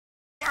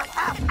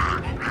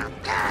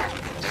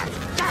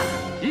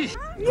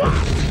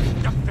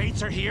The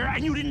fates are here,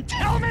 and you didn't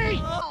tell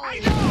me! I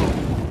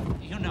know!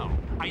 You know,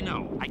 I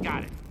know. I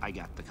got it. I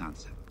got the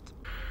concept.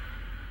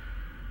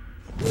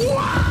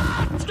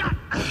 What?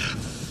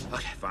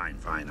 Okay, fine.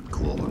 I'm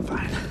cool. I'm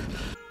fine.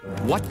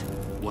 What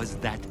was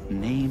that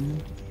name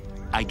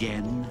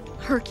again?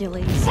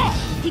 Hercules.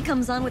 He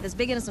comes on with his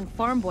big innocent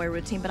farm boy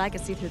routine, but I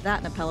could see through that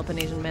in a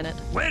Peloponnesian minute.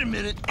 Wait a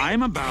minute.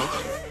 I'm about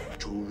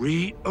to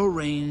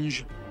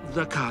rearrange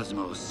the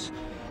cosmos.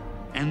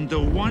 And the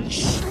one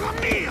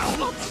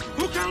schlemiel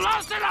who can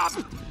lost it up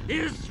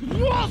is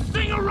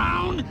waltzing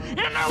around in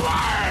the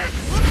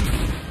works!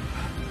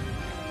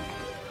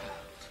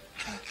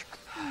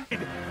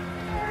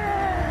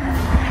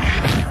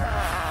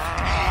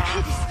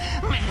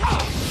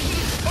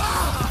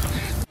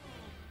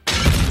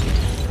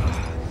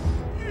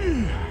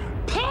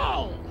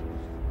 Paul!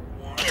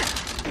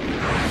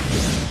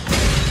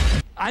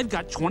 I've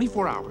got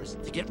 24 hours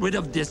to get rid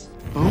of this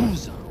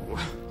bozo.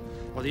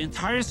 Well, the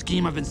entire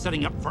scheme I've been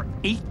setting up for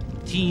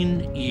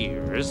 18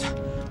 years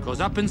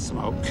goes up in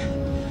smoke,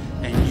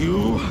 and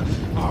you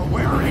are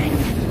wearing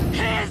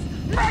his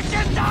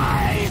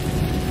merchandise!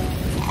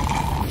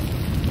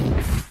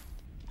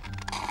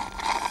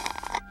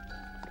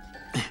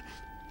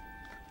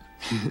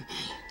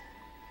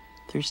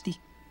 Thirsty?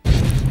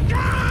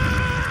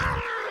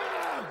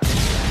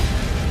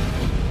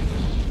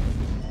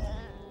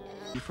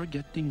 You're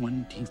forgetting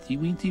one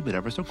teensy-weensy but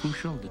ever so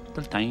crucial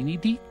little tiny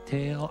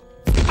detail.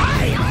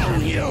 I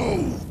own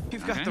you!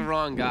 You've got the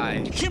wrong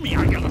guy. Give me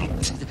out, you little...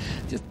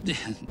 Just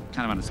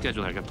kind of on a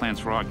schedule. I got plans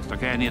for August,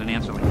 okay? I need an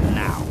answer like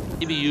now.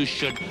 Maybe you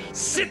should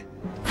sit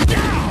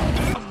down!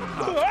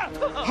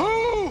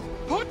 Who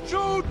put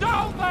you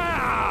down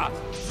there?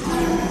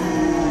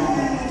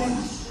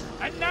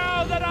 And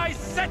now that I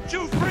set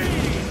you free,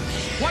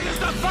 what is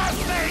the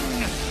first thing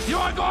you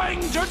are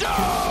going to do?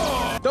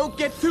 Don't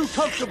get too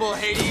comfortable,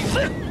 Hades.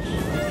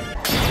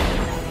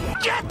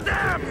 Get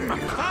them!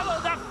 Follow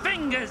the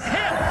fingers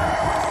here!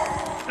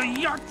 The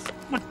yacht's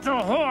with the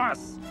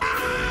horse!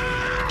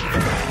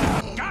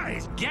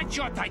 Guys, get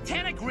your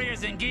Titanic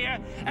rears in gear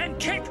and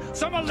kick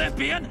some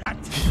Olympian butt!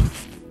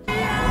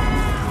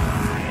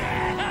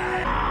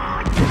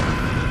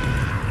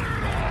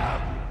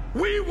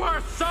 We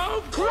were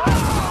so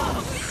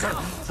close!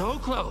 So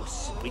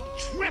close. We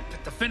trip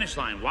at the finish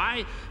line.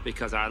 Why?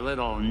 Because our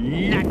little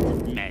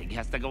nutmeg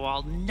has to go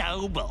all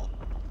noble.